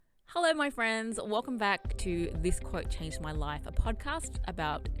Hello, my friends. Welcome back to This Quote Changed My Life, a podcast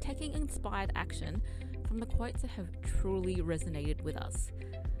about taking inspired action from the quotes that have truly resonated with us.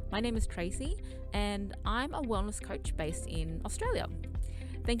 My name is Tracy, and I'm a wellness coach based in Australia.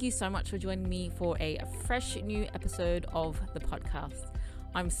 Thank you so much for joining me for a fresh new episode of the podcast.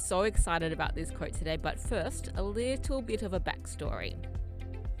 I'm so excited about this quote today, but first, a little bit of a backstory.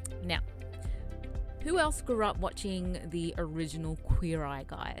 Now, who else grew up watching the original Queer Eye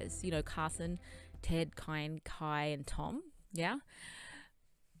guys? You know, Carson, Ted, Kai, and Tom, yeah?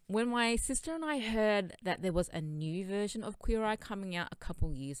 When my sister and I heard that there was a new version of Queer Eye coming out a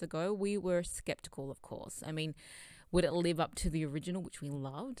couple years ago, we were skeptical, of course. I mean, would it live up to the original, which we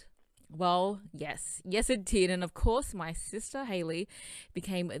loved? Well, yes it did. And of course, my sister Hayley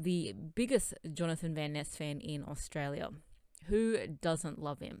became the biggest Jonathan Van Ness fan in Australia. Who doesn't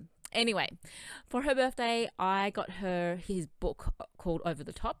love him? Anyway, for her birthday, I got her his book called Over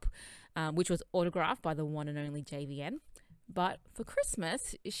the Top, which was autographed by the one and only JVN. But for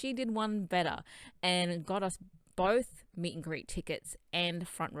Christmas, she did one better and got us both meet and greet tickets and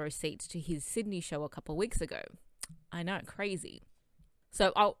front row seats to his Sydney show a couple of weeks ago. I know, crazy.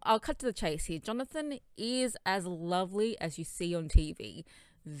 So I'll cut to the chase here. Jonathan is as lovely as you see on TV,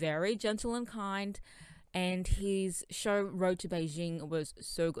 very gentle and kind, and his show Road to Beijing was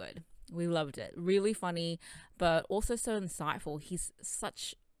so good. We loved it. Really funny, but also so insightful. He's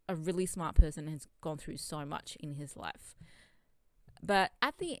such a really smart person and has gone through so much in his life. But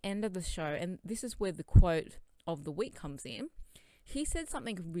at the end of the show, and this is where the quote of the week comes in, he said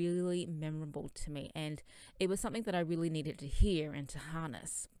something really memorable to me, and it was something that I really needed to hear and to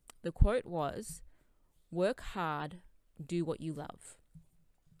harness. The quote was, "Work hard, do what you love."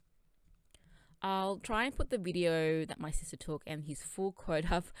 I'll try and put the video that my sister took and his full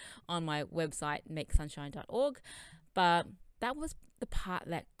quote up on my website, makesunshine.org, but that was the part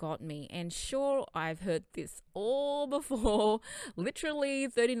that got me. And sure, I've heard this all before, literally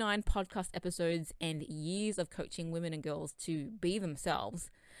 39 podcast episodes and years of coaching women and girls to be themselves.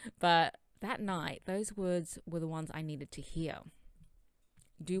 But that night, those words were the ones I needed to hear.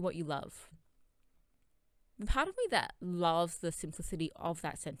 Do what you love. The part of me that loves the simplicity of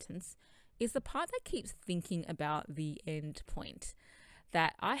that sentence is the part that keeps thinking about the end point.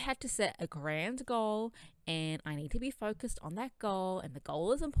 That I had to set a grand goal and I need to be focused on that goal, and the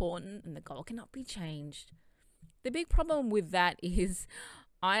goal is important and the goal cannot be changed. The big problem with that is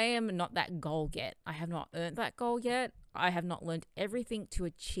I am not that goal yet. I have not earned that goal yet. I have not learned everything to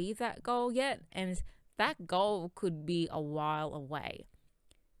achieve that goal yet, and that goal could be a while away.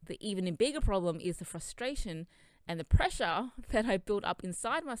 The even bigger problem is the frustration and the pressure that I built up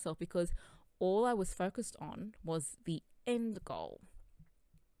inside myself because all I was focused on was the end goal.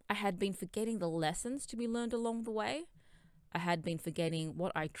 I had been forgetting the lessons to be learned along the way. I had been forgetting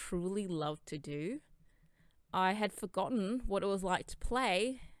what I truly loved to do. I had forgotten what it was like to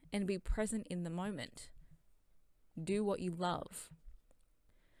play and be present in the moment. Do what you love.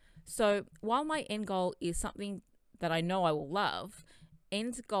 So while my end goal is something that I know I will love,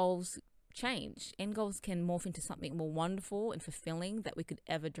 end goals change. End goals can morph into something more wonderful and fulfilling that we could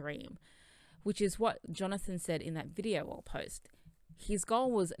ever dream, which is what Jonathan said in that video I'll post. His goal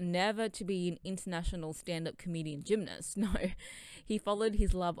was never to be an international stand-up comedian gymnast. No, he followed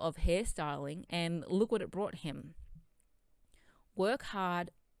his love of hairstyling, and look what it brought him. Work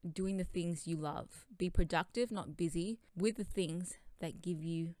hard doing the things you love. Be productive, not busy, with the things that give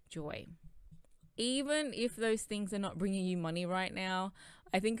you joy. Even if those things are not bringing you money right now,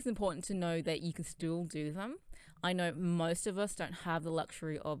 I think it's important to know that you can still do them. I know most of us don't have the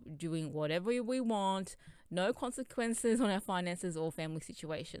luxury of doing whatever we want, no consequences on our finances or family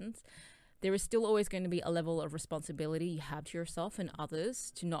situations. There is still always going to be a level of responsibility you have to yourself and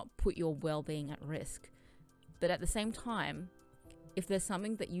others to not put your well-being at risk. But at the same time, if there's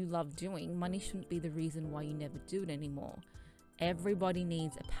something that you love doing, money shouldn't be the reason why you never do it anymore. Everybody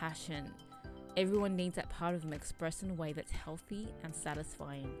needs a passion. Everyone needs that part of them expressed in a way that's healthy and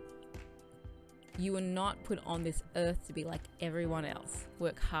satisfying. You were not put on this earth to be like everyone else.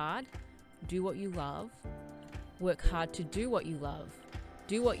 Work hard, do what you love. Work hard to do what you love.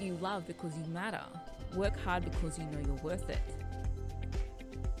 Do what you love because you matter. Work hard because you know you're worth it.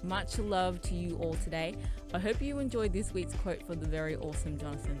 Much love to you all today. I hope you enjoyed this week's quote from the very awesome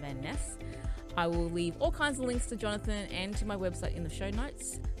Jonathan Van Ness. I will leave all kinds of links to Jonathan and to my website in the show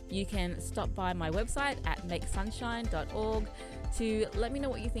notes. You can stop by my website at makesunshine.org to let me know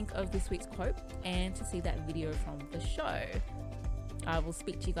what you think of this week's quote and to see that video from the show. I will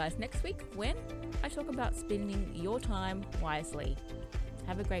speak to you guys next week when I talk about spending your time wisely.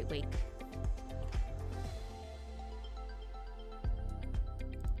 Have a great week.